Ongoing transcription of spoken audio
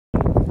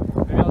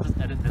I'll just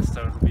edit this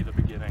so it'll be the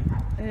beginning.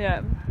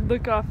 Yeah,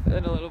 look off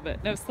in a little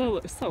bit. No,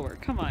 slower.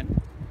 Come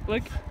on.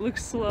 Look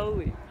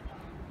slowly.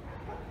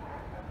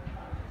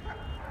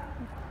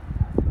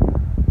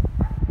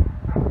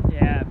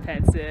 Yeah,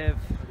 pensive.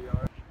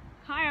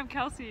 Hi, I'm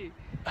Kelsey.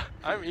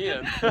 I'm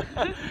Ian.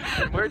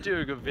 And we're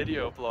doing a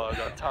video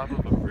blog on top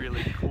of a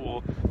really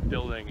cool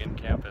building in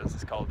campus.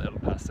 It's called El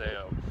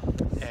Paseo.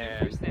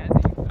 And super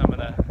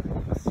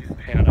snazzy. Let's do the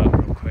pan up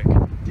real quick.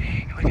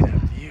 Dang, look at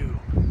that view.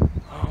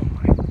 Oh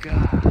my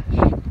gosh.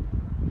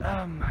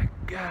 Oh my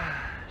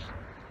gosh.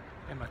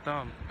 And my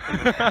thumb.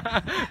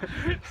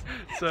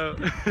 So,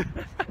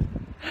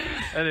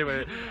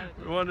 anyway,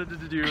 we wanted to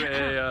do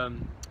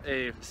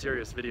a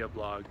serious video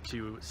blog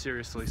to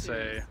seriously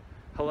say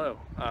hello.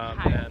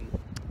 And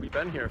we've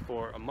been here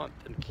for a month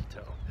in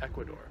Quito,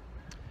 Ecuador.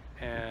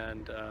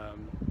 And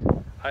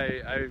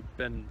I've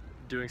been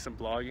doing some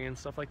blogging and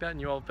stuff like that, and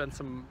you all have been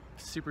some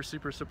super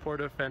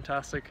supportive,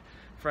 fantastic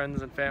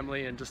friends and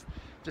family, and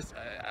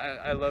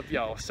I love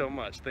y'all so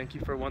much. Thank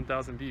you for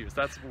 1,000 views.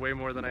 That's way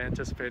more than I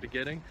anticipated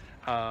getting.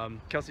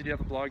 Kelsey, do you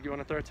have a blog you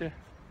want to throw to?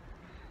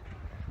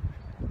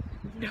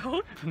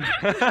 Nope.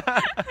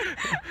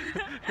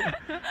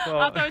 Well,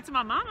 I'll throw it to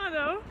my mama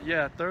though.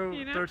 Yeah, throw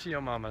to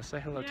your mama.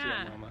 Say hello to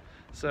your mama.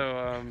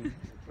 So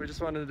we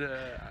just wanted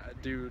to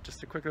do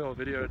just a quick little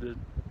video to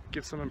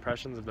give some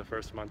impressions of the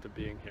first month of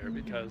being here,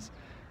 because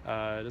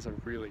it is a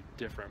really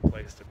different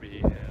place to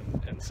be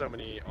in so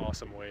many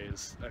awesome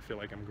ways. I feel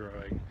like I'm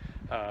growing.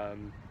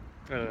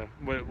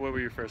 What were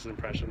your first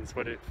impressions?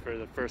 For the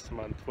first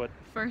month?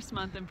 First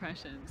month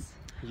impressions.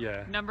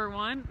 Yeah. Number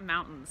one,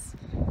 mountains.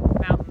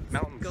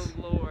 Mountains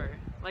galore.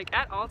 Like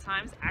at all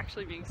times,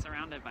 actually being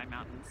surrounded by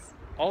mountains.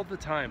 All the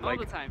time. All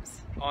the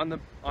times. On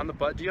the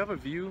butt. Do you have a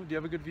view? Do you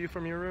have a good view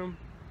from your room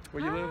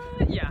where you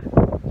live? Yeah.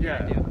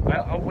 Yeah. I do.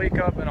 I'll wake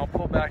up and I'll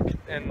pull back the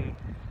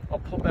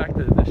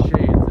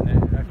shades,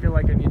 and I feel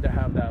like I need to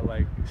have that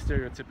like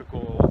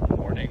stereotypical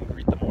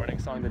greet the morning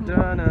song, the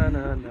da na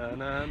na na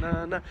na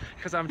na na,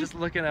 because I'm just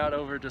looking out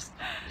over it's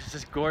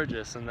just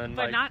gorgeous. And then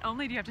but not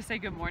only do you have to say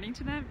good morning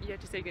to them, you have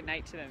to say good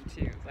night to them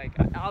too, like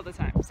all the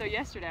time. So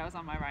yesterday I was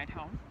on my ride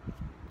home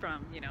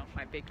from,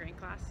 my bakering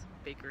class.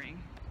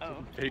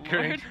 Oh,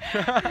 bakering.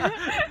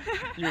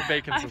 You were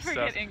baking some stuff.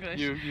 I forget English.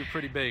 You're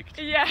pretty baked.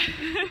 Yeah.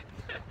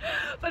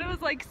 But it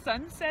was like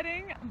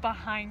sunsetting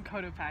behind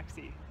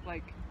Cotopaxi,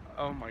 like.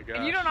 Oh my god.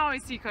 And you don't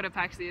always see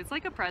Cotopaxi. It's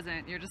like a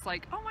present. You're just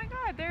like, oh my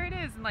god, there it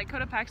is. And like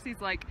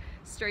Cotopaxi's like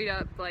straight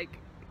up like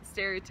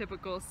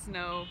stereotypical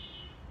snow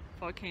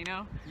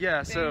volcano.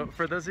 Yeah, thing. So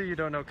for those of you who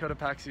don't know,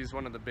 Cotopaxi is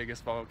one of the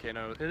biggest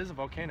volcanoes. It is a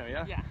volcano,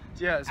 yeah? Yeah.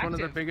 Yeah, it's one of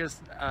the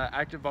biggest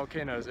active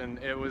volcanoes, and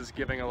it was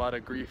giving a lot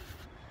of grief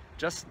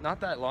just not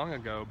that long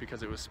ago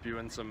because it was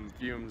spewing some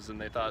fumes and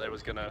they thought it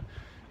was gonna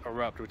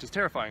erupt, which is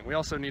terrifying. We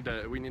also need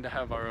to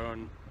have our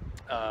own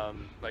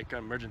like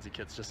emergency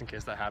kits just in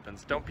case that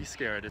happens. Don't be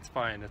scared. It's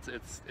fine.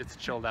 It's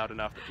chilled out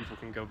enough that people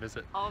can go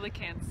visit. All the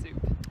canned soup.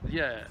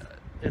 Yeah,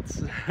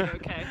 it's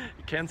okay.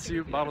 Canned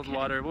soup, bottled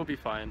water, we'll be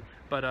fine.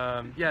 But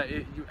yeah,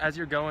 as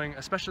you're going,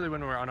 especially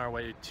when we're on our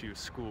way to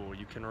school,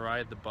 you can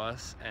ride the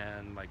bus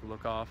and like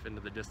look off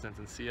into the distance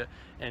and see it.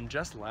 And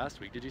just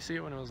last week, did you see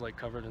it when it was like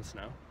covered in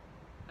snow?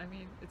 I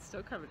mean, it's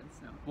still covered in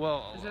snow.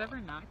 Well, is it ever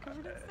not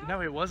covered in snow?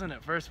 No, it wasn't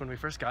at first. When we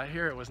first got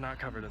here, it was not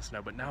covered in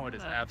snow, but now it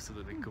is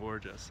absolutely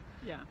gorgeous.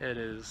 Yeah. It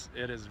is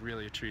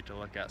really a treat to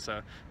look at.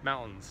 So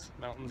mountains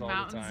all the time.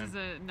 Mountains is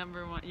a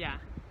number one. Yeah.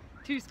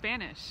 Two,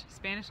 Spanish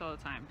all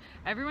the time.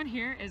 Everyone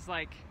here is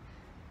like,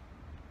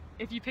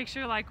 if you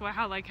picture like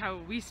how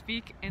we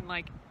speak in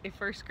like a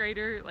first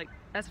grader, like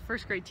as a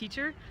first grade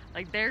teacher,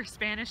 like their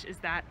Spanish is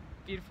that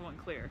beautiful and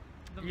clear.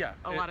 Yeah.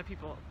 A lot of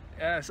people.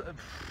 Yes,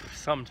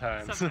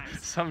 sometimes.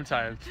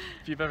 Sometimes.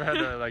 If you've ever had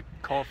to like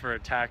call for a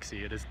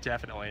taxi, it is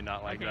definitely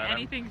not like that.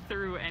 Anything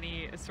through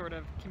any sort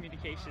of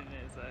communication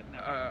is no.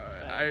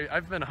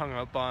 I've been hung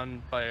up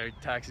on by a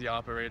taxi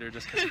operator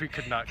just because we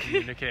could not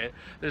communicate.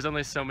 There's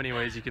only so many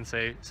ways you can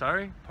say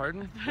sorry,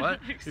 pardon,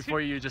 what,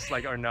 before you just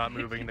like are not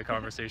moving the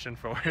conversation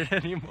forward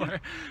anymore.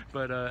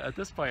 But at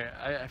this point,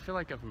 I feel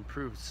like I've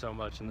improved so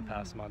much in the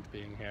past month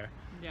being here.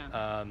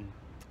 Yeah.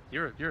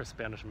 You're a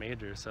Spanish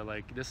major, so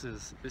like this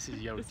is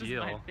your this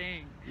deal. This is my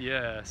thing.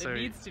 Yeah, so it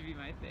needs to be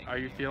my thing. Are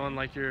you feeling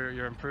like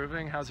you're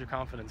improving? How's your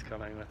confidence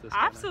coming with this?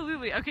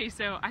 Absolutely. Okay,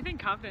 so I think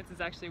confidence is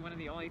actually one of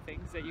the only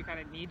things that you kind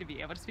of need to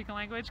be able to speak a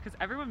language, because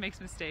everyone makes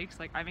mistakes.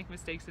 Like I make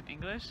mistakes in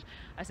English.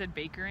 I said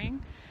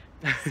bakering.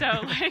 So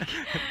like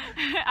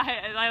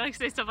I like to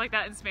say stuff like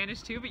that in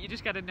Spanish too, but you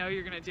just got to know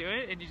you're gonna do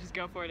it and you just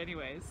go for it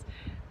anyways.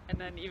 And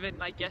then even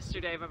like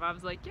yesterday, my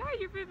mom's like, yeah,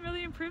 you've been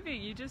really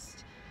improving. You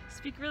just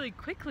speak really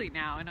quickly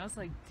now. And I was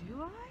like,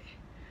 do I?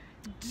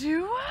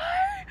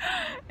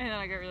 And then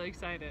I got really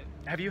excited.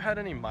 Have you had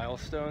any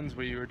milestones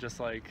where you were just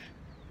like,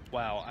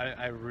 wow,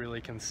 I really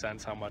can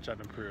sense how much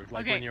I've improved?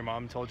 Like when your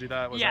mom told you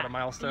that, was that a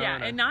milestone?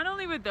 Yeah, and not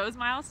only with those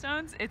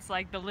milestones, it's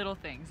like the little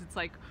things. It's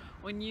like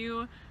when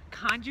you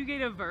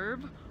conjugate a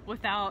verb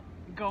without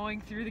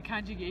going through the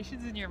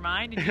conjugations in your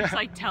mind, and you just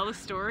like tell a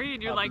story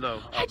and you're like,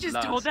 I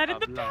just told that in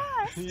the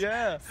past.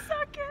 Yeah.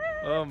 Suck it.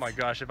 Oh my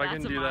gosh, if I can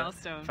That's a do that,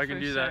 milestone if I can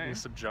for do that in sure.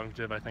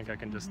 subjunctive, I think I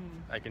can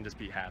just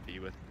be happy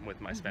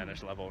with my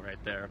Spanish level right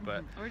there.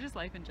 But Or just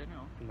life in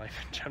general. life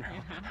in general,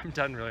 Yeah. I'm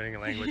done learning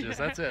languages.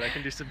 That's it. I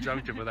can do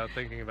subjunctive without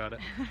thinking about it.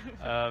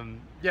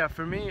 Yeah,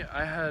 for me,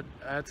 I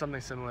had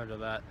something similar to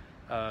that.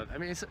 I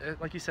mean,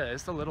 like you said,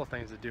 it's the little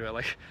things that do it.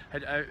 Like,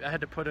 I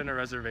had to put in a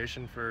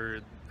reservation for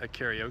a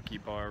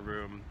karaoke bar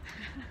room,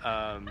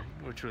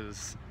 which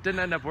didn't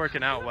end up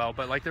working out well,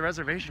 but like the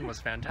reservation was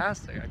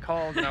fantastic. I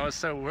called and I was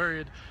so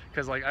worried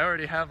because like I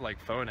already have like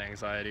phone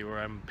anxiety where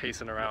I'm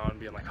pacing around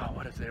being like, oh,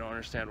 what if they don't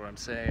understand what I'm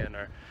saying,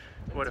 or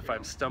what if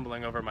I'm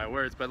stumbling over my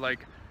words? But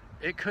like,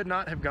 it could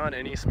not have gone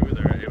any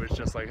smoother. It was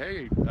just like,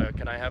 hey,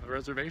 can I have a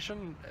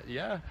reservation?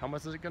 Yeah. How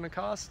much is it going to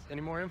cost?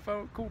 Any more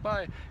info? Cool,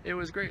 bye. It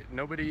was great.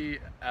 Nobody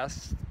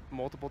asked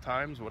multiple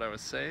times what I was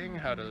saying,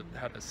 how to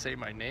say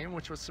my name,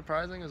 which was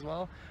surprising as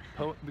well.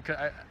 Because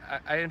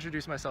I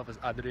introduce myself as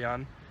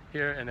Adrian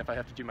here, and if I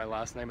have to do my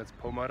last name, it's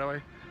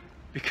Pomaroy,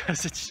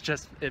 because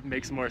it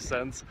makes more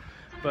sense.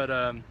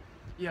 But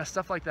yeah,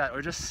 stuff like that,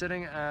 or just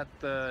sitting at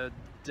the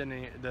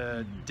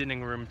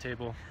dining room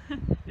table.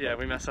 Yeah,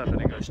 we mess up in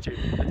English too.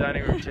 The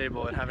dining room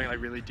table, and having like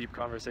really deep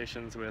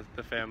conversations with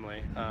the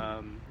family.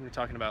 We were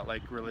talking about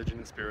like religion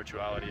and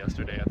spirituality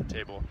yesterday at the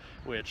table,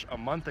 which a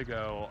month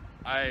ago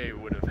I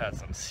would have had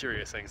some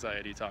serious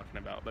anxiety talking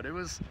about, but it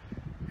was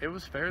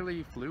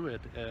fairly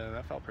fluid, and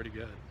that felt pretty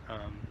good.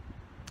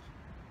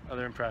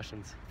 Other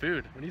impressions.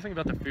 Food. What do you think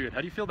about the food? How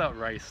do you feel about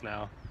rice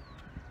now?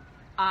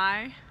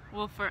 I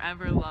will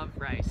forever love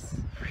rice.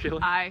 Really?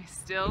 I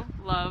still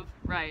love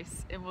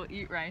rice and will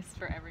eat rice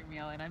for every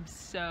meal, and I'm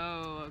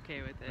so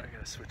okay with it. I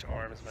gotta switch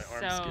arms. My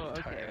arms So getting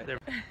okay tired. with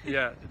it.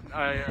 Yeah,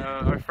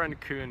 our friend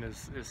Kuhn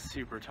is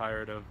super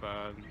tired of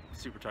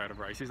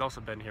rice. He's also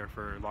been here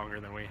for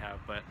longer than we have,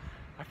 but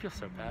I feel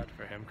so bad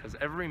for him because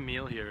every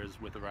meal here is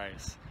with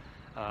rice.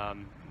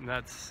 And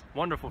that's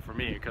wonderful for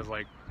me because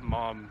like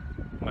my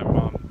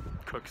mom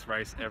cooks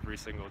rice every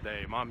single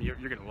day. Mom, you're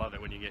gonna love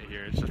it when you get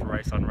here. It's just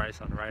rice on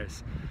rice on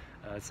rice.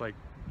 It's like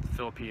the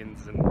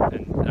Philippines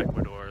and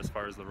Ecuador as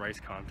far as the rice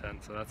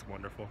content, so that's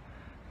wonderful.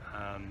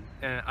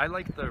 And I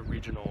like the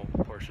regional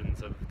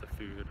portions of the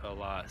food a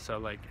lot. So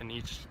like in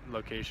each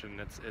location,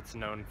 it's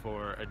known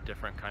for a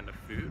different kind of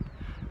food.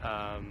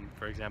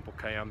 For example,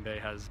 Cayambe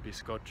has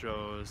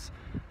bizcochos.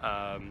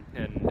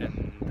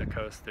 In the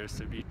coast, there's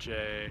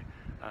ceviche.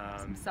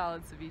 Some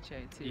solid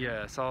ceviche too.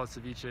 Yeah, solid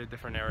ceviche.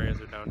 Different areas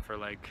are known for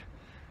like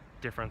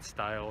different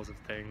styles of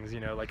things.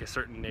 You know, like a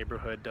certain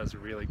neighborhood does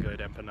really good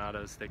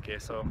empanadas de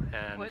queso.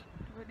 And what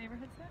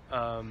neighborhood's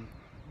that?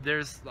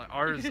 There's like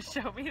ours. You just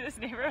show me this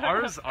neighborhood.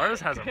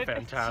 Ours has a Good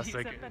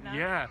fantastic. cheese empanada.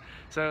 Yeah.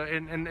 So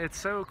and it's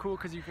so cool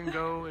because you can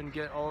go and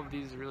get all of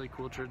these really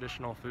cool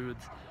traditional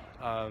foods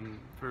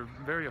for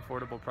very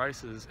affordable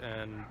prices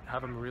and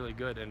have them really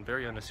good in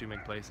very unassuming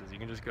places. You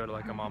can just go to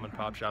like a mom and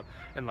pop shop,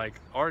 and like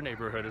our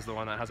neighborhood is the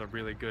one that has a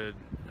really good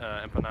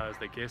empanadas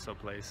de queso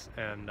place,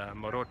 and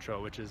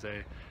morocho, which is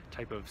a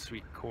type of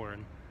sweet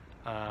corn,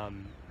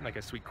 like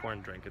a sweet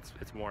corn drink.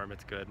 It's warm,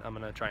 it's good. I'm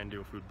gonna try and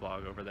do a food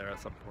blog over there at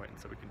some point,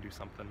 so we can do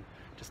something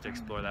just to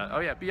explore that.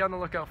 Oh yeah, be on the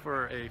lookout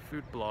for a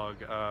food blog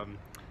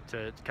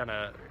to kind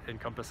of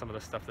encompass some of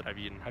the stuff that I've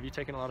eaten. Have you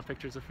taken a lot of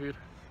pictures of food?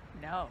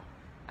 No.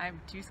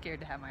 I'm too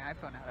scared to have my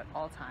iPhone out at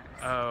all times.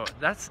 Oh,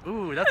 that's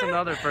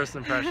another first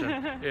impression.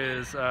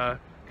 Is you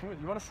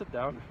want to sit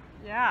down?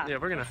 Yeah. Yeah,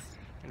 we're gonna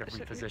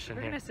reposition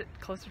We're here. gonna sit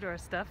closer to our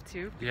stuff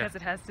too, because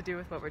it has to do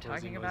with what we're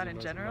talking about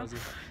in general.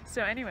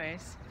 So,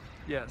 anyways.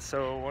 Yeah.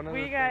 So one of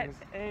we the got things...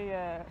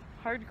 a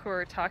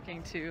hardcore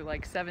talking to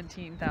like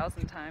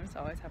 17,000 times.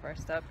 Always have our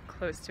stuff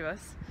close to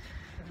us.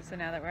 So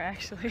now that we're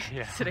actually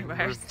sitting by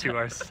our stuff. To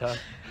our stuff,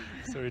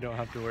 so we don't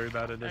have to worry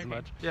about it as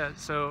much. Yeah,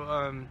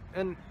 so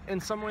and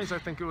in some ways I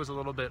think it was a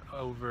little bit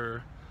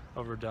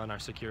overdone, our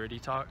security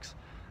talks.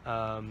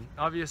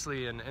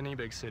 Obviously in any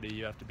big city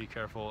you have to be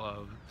careful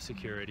of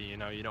security. You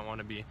know, you don't want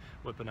to be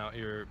whipping out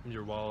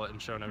your wallet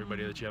and showing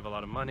everybody that you have a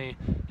lot of money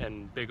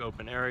in big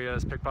open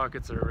areas.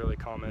 Pickpockets are really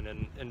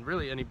common in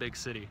really any big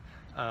city.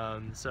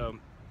 So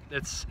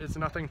it's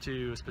nothing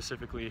to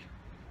specifically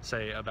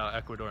say about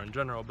Ecuador in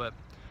general, but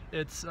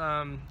it's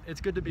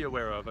good to be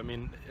aware of. I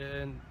mean,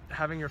 and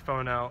having your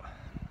phone out,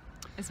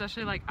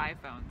 especially like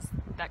iPhones,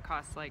 that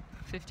costs like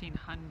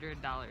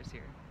 $1,500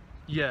 here.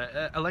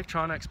 Yeah,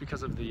 electronics,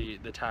 because of the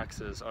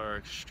taxes, are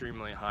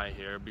extremely high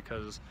here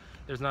because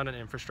there's not an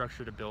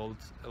infrastructure to build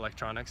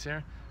electronics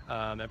here.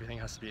 Everything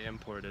has to be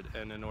imported,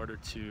 and in order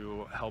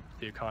to help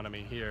the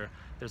economy here,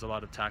 there's a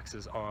lot of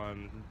taxes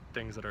on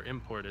things that are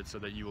imported so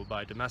that you will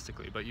buy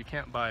domestically, but you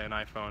can't buy an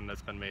iPhone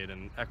that's been made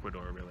in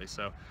Ecuador, really.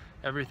 So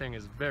everything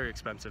is very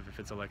expensive if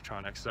it's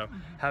electronics. So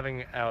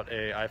having out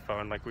a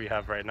iPhone like we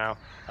have right now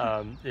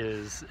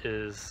is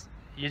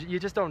you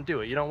just don't do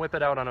it. You don't whip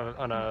it out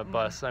on a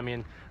bus. I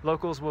mean,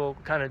 locals will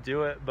kind of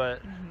do it,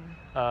 but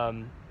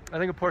I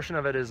think a portion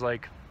of it is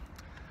like,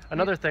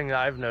 another thing that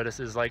I've noticed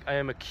is like I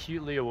am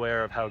acutely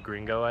aware of how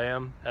gringo I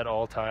am at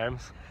all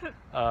times.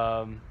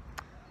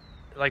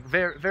 Like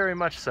very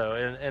much so,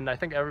 and I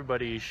think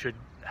everybody should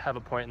have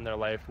a point in their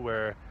life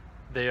where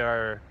they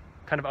are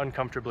kind of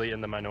uncomfortably in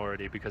the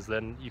minority, because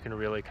then you can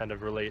really kind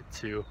of relate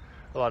to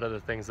a lot of the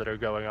things that are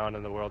going on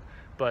in the world.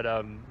 But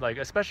like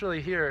especially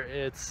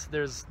here,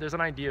 there's an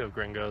idea of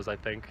gringos, I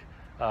think,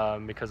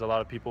 because a lot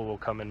of people will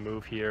come and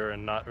move here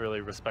and not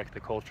really respect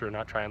the culture,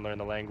 not try and learn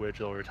the language.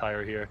 They'll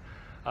retire here.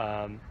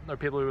 Or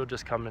people who will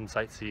just come and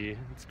sightsee.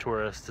 It's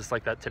tourists. It's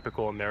like that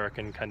typical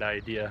American kind of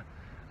idea.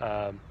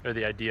 Or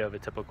the idea of a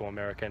typical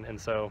American. And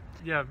so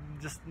yeah,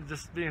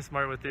 just being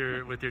smart with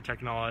your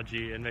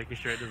technology and making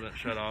sure it doesn't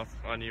shut off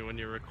on you when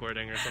you're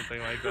recording or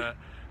something like that.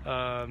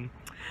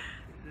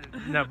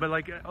 No, but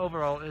like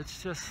overall,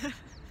 it's just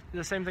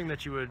the same thing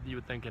that you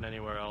would think in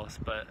anywhere else.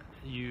 But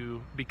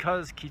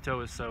because Quito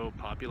is so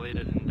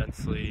populated and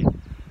densely,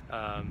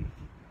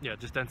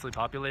 just densely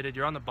populated,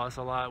 you're on the bus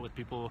a lot with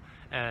people,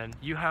 and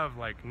you have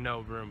like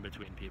no room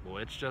between people.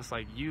 It's just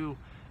like you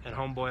and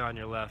homeboy on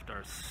your left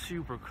are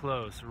super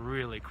close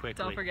really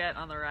quickly. Don't forget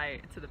on the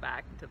right, to the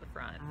back, and to the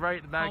front.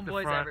 Right, back to the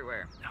front. Homeboys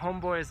everywhere.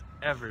 Homeboys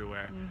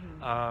everywhere.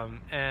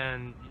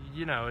 And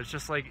you know, it's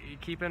just like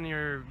keeping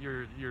your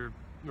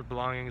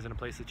belongings in a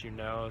place that you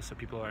know, so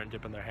people aren't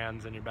dipping their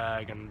hands in your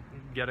bag and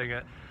getting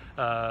it.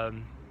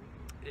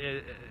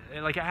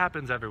 Like it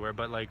happens everywhere,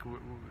 but like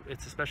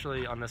it's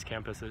especially on this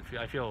campus.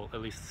 I feel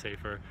at least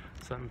safer.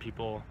 Some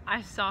people.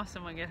 I saw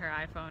someone get her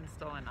iPhone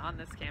stolen on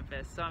this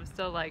campus, so I'm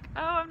still like,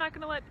 oh, I'm not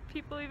gonna let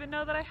people even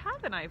know that I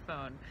have an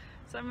iPhone.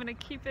 So I'm gonna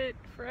keep it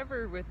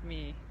forever with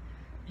me.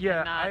 Yeah,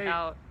 and not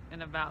out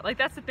and about. Like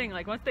that's the thing.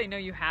 Like once they know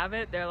you have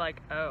it, they're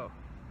like, oh.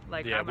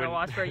 Like, yeah, I'm gonna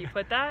watch where you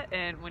put that,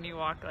 and when you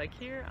walk like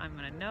here, I'm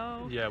gonna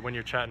know. Yeah, when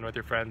you're chatting with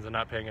your friends and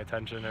not paying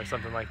attention or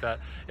something like that.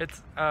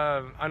 It's,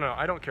 I don't know,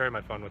 I don't carry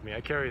my phone with me.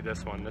 I carry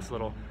this one, this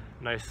little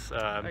nice...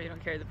 oh, you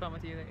don't carry the phone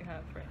with you that you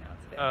have right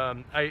now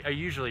today? I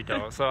usually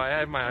don't. So I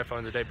have my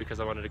iPhone today because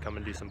I wanted to come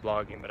and do some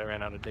blogging, but I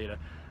ran out of data,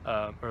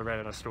 or ran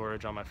out of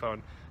storage on my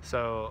phone.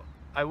 So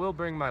I will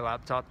bring my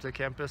laptop to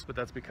campus, but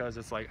that's because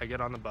it's like, I get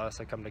on the bus,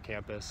 I come to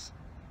campus.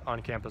 On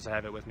campus, I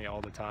have it with me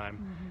all the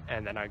time,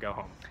 and then I go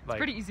home. It's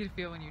pretty easy to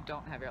feel when you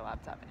don't have your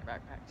laptop in your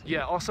backpack, too.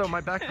 Yeah, also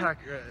my backpack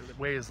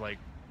weighs like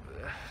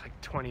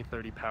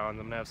 20-30 pounds.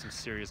 I'm gonna have some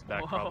serious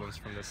back problems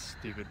from this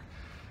stupid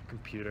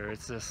computer.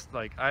 It's just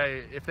like,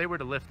 if they were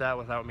to lift that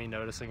without me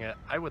noticing it,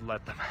 I would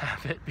let them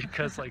have it,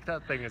 because like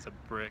that thing is a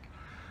brick.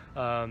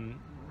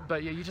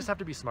 But yeah, you just have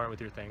to be smart with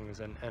your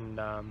things, and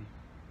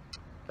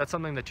that's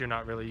something that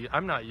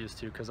I'm not used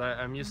to, because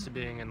I'm used to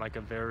being in like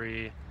a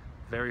very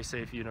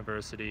safe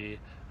university,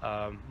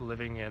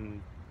 living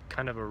in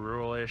kind of a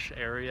rural-ish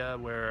area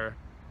where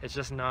it's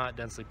just not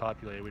densely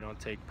populated. We don't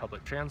take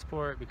public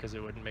transport because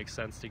it wouldn't make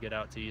sense to get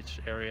out to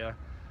each area.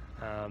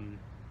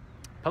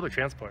 Public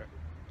transport.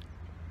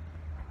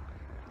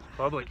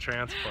 Public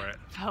transport.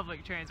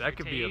 Public transportation. That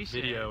could be a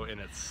video in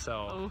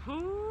itself.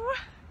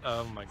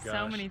 Oh my gosh.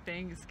 So many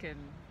things can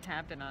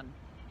happen on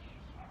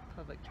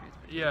public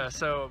transportation. Yeah,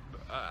 so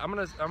I'm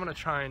gonna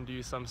try and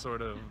do some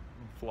sort of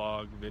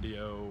vlog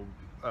video.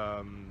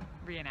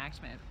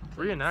 Reenactment.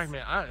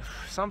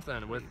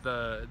 Something with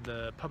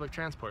the public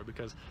transport,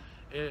 because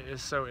it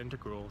is so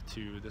integral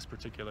to this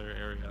particular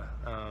area,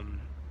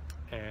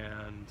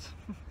 and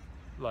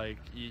like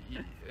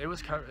it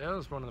was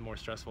one of the more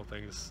stressful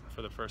things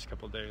for the first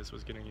couple of days,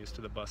 was getting used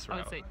to the bus route.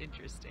 I would say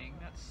interesting,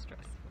 not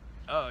stressful.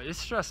 Oh, it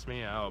stressed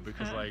me out,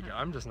 because like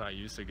I'm just not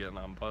used to getting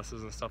on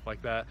buses and stuff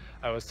like that.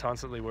 I was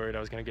constantly worried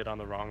I was gonna get on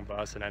the wrong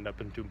bus and end up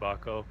in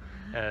Tumbaco,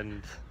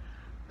 and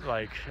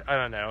like, I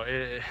don't know,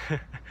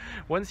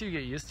 once you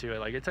get used to it,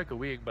 like it took a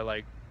week, but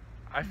like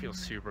I feel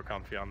super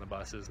comfy on the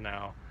buses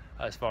now,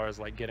 as far as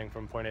like getting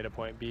from point A to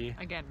point B.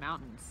 Again,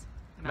 mountains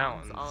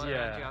all yeah.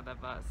 around you on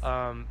that bus.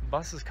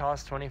 Buses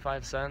cost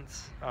 25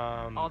 cents.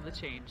 All the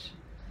change.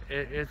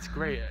 It's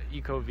great.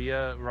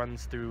 Ecovia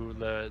runs through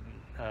the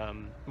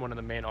one of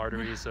the main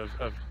arteries of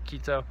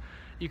Quito.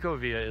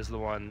 Ecovia is the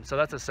one, so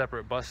that's a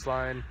separate bus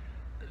line.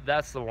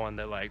 That's the one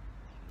that like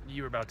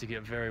you were about to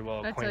get very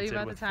well acquainted with. Did I tell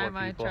you about the time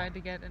I tried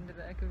to get into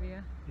the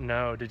Ecovia?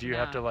 No, did you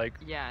have to like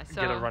get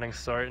a running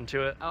start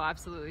into it? Oh,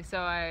 absolutely.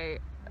 So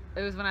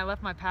it was when I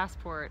left my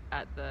passport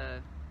at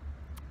the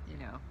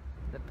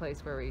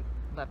place where we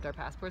left our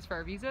passports for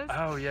our visas.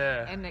 Oh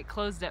yeah. And it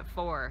closed at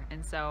 4,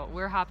 and so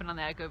we're hopping on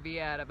the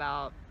Ecovia at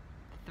about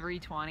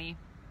 3:20.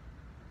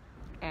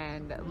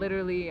 And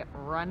literally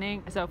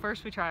running. So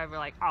first we're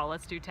like, oh,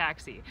 let's do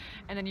taxi.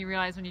 And then you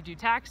realize when you do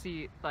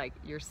taxi, like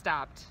you're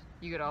stopped.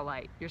 You go to a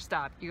light, you're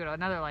stopped. You go to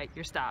another light,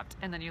 you're stopped.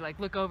 And then you like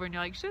look over and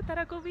you're like, shit, that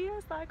Ecovia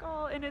is like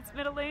all in its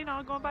middle lane,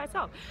 all going by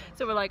itself.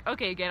 So we're like,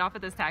 okay, get off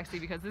at this taxi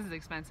because this is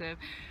expensive.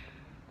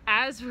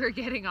 As we're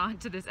getting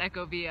onto this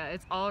Ecovia,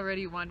 it's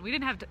already one. We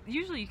didn't have to,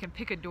 usually you can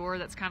pick a door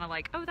that's kind of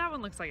like, oh, that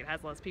one looks like it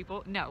has less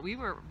people. No, we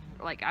were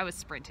like, I was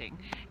sprinting.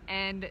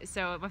 And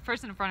so my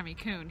person in front of me,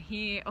 Kuhn,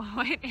 he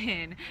went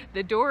in,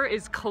 the door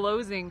is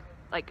closing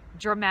like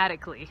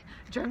dramatically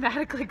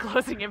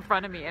closing in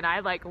front of me, and I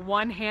like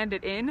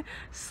one-handed in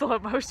slow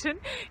motion.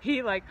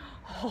 He like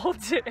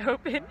holds it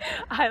open.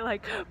 I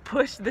like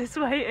push this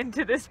way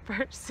into this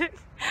person,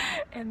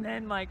 and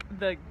then like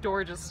the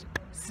door just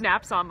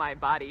snaps on my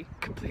body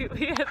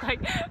completely. And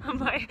like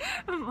my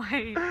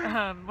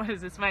what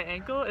is this? My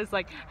ankle is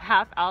like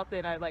half out.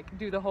 Then I like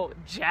do the whole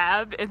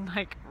jab and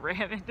like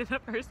ram into the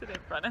person in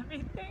front of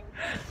me thing.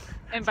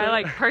 And by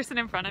like person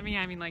in front of me,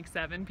 I mean like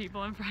 7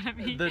 people in front of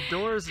me. The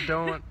doors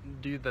don't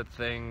do the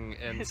thing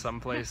in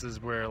some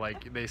places where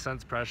like they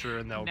sense pressure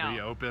and they'll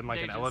reopen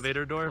like an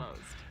elevator door.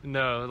 Closed.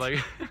 No, like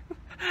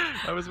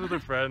I was with a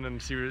friend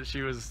and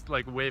she was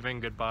like waving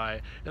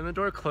goodbye and the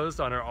door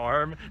closed on her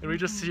arm and we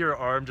just see her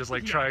arm just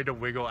like trying to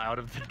wiggle out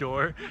of the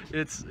door.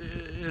 It's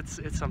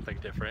something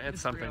different.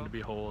 It's something real. to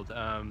behold.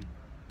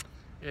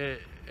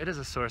 It is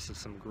a source of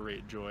some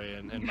great joy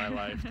in my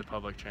life, the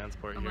public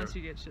transport here. Unless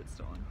you get shit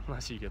stolen.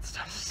 Unless you get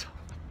stuff stolen.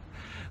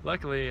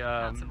 Luckily,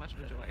 not so much of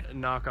a joy.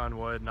 Knock on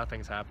wood,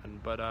 nothing's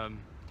happened. But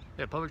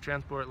yeah, public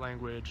transport,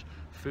 language,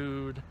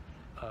 food,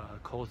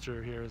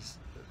 culture here is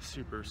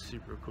super,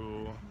 super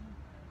cool.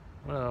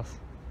 What else?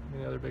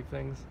 Any other big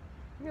things?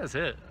 I think that's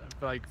it.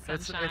 Like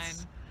Sunshine,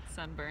 it's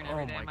sunburn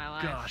every day of my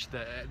life. Oh my gosh,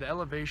 the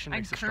elevation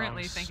makes I'm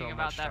currently thinking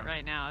about that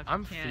right now. If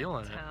I'm you can't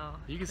feeling tell,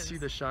 it. You can see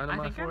the shine on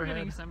my forehead. I think I'm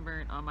getting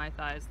sunburnt on my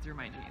thighs through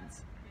my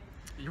jeans.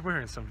 You're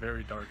wearing some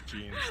very dark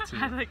jeans too.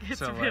 It's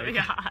so, really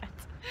hot.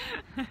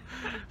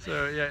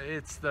 So yeah,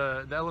 it's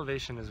the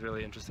elevation is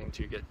really interesting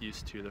to get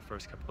used to the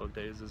first couple of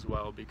days as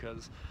well,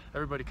 because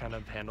everybody kind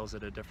of handles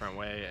it a different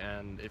way,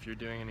 and if you're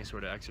doing any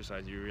sort of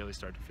exercise you really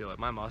start to feel it.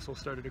 My muscles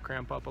started to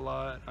cramp up a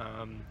lot.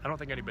 I don't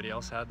think anybody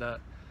else had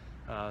that.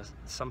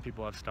 Some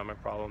people have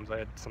stomach problems. I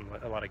had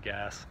a lot of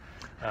gas.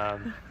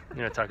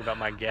 Talk about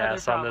my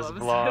gas on this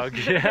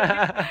vlog.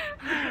 Yeah,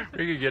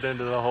 we could get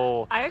into the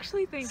whole. I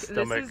actually think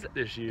stomach this is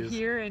issues.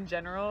 Here in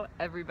general,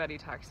 everybody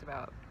talks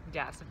about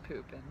gas and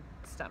poop and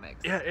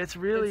stomachs. Yeah, it's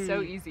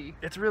so easy.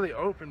 It's really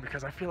open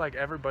because I feel like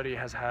everybody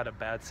has had a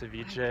bad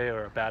ceviche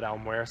or a bad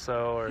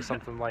almuerzo or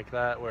something like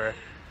that where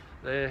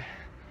they.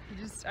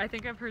 I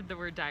think I've heard the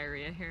word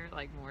diarrhea here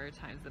like more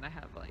times than I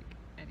have like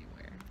anywhere.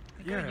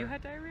 Yeah. You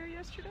had diarrhea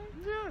yesterday?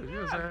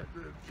 Yeah.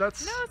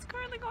 That's. No, it's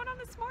currently going on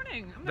this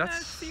morning. I'm gonna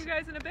see you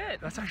guys in a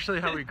bit. That's actually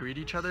how we greet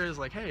each other. Is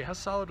like, hey, how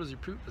solid was your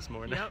poop this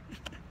morning? Yep.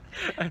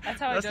 That's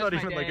how That's not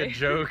even my like day. a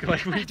joke.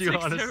 Like we do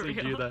like honestly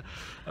so do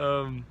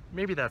that.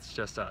 Maybe that's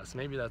just us.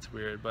 Maybe that's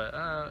weird, but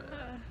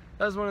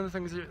that's one of the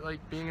things. Like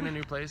being in a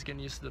new place,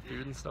 getting used to the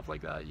food and stuff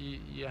like that.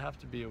 You have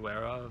to be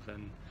aware of,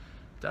 and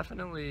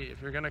definitely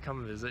if you're gonna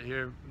come visit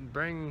here,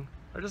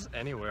 or just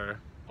anywhere.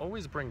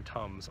 Always bring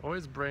Tums.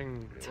 Always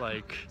bring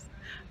like.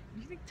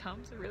 You think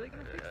Tums are really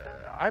gonna fix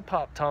that? I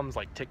pop Tums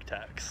like Tic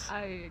Tacs.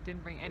 I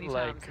didn't bring any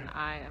Tums, and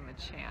I am a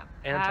champ.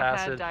 Antacid, I've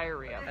had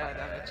diarrhea, but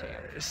I'm a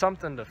champ.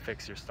 Something to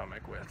fix your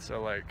stomach with.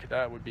 So like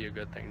that would be a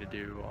good thing to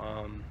do.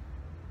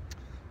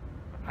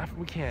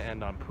 We can't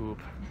end on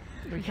poop.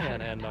 We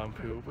can't end on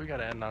poop. We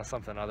gotta end on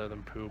something other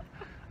than poop.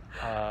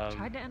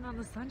 Tried to end on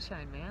the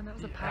sunshine, man. That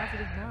was a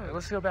positive note.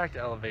 Let's go back to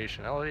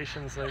elevation.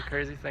 Elevation's a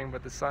crazy thing,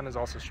 but the sun is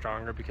also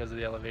stronger because of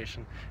the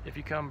elevation. If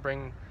you come,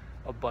 bring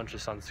a bunch of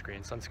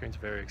sunscreen. Sunscreen's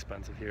very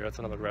expensive here. That's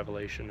another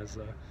revelation. Is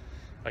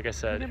like I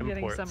said, I'm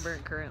imports. getting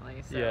sunburnt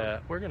currently. So yeah,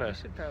 we're gonna. We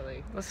should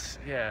probably.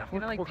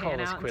 We'll call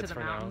this quits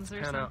for now.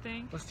 Or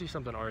something? Let's do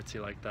something artsy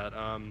like that.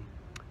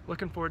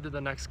 Looking forward to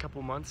the next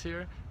couple months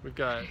here. We've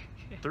got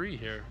 3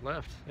 here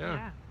left.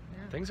 Yeah.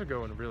 Things are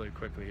going really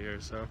quickly here.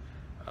 So.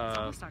 It's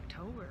almost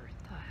October.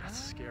 That's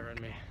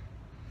scaring me.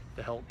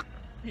 The Hulk.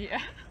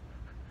 Yeah.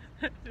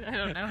 I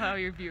don't know how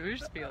your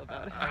viewers feel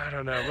about it. I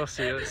don't know. We'll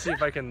see. Let's see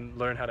if I can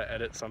learn how to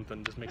edit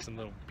something. Just make some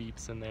little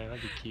beeps in there.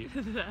 That'd be cute.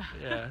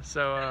 Yeah.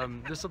 So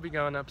this will be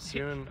going up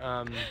soon.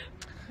 I'm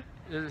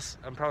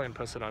probably gonna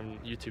post it on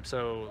YouTube.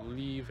 So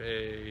leave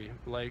a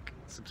like,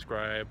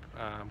 subscribe,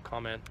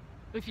 comment.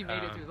 If you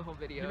made it through the whole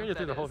video. You made it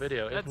through the whole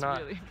video. That's if not,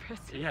 really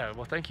impressive. Yeah,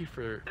 well thank you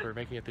for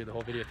making it through the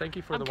whole video. Thank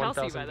you for the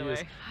Kelsey, 1,000 views.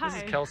 Hi.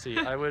 This is Kelsey.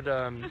 I would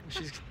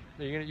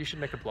you should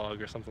make a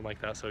blog or something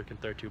like that so we can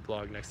 32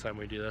 blog next time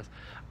we do this.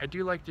 I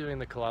do like doing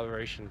the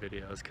collaboration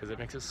videos because it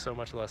makes it so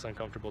much less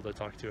uncomfortable to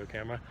talk to a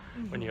camera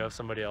when you have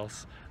somebody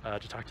else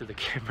to talk to the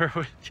camera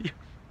with you.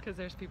 Because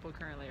there's people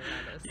currently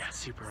around us. Yeah,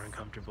 super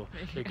uncomfortable.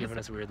 They're giving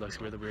us weird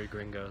looks. We're the weird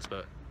gringos,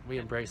 but we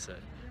embrace it.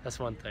 That's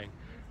one thing.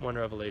 One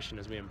revelation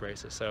is we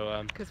embrace it.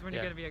 So because we're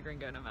gonna be a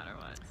gringo no matter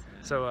what.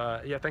 So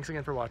yeah, thanks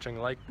again for watching.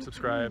 Like,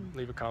 subscribe,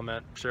 leave a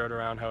comment, share it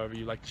around however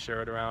you like to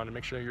share it around, and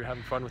make sure you're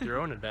having fun with your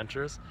own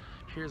adventures.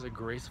 Here's a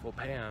graceful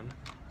pan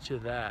to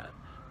that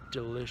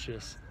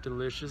delicious,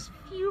 delicious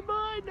view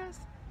behind us.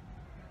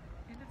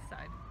 To the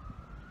side.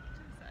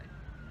 To the side.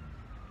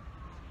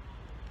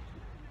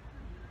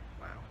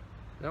 Wow.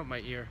 No, my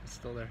ear is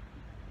still there.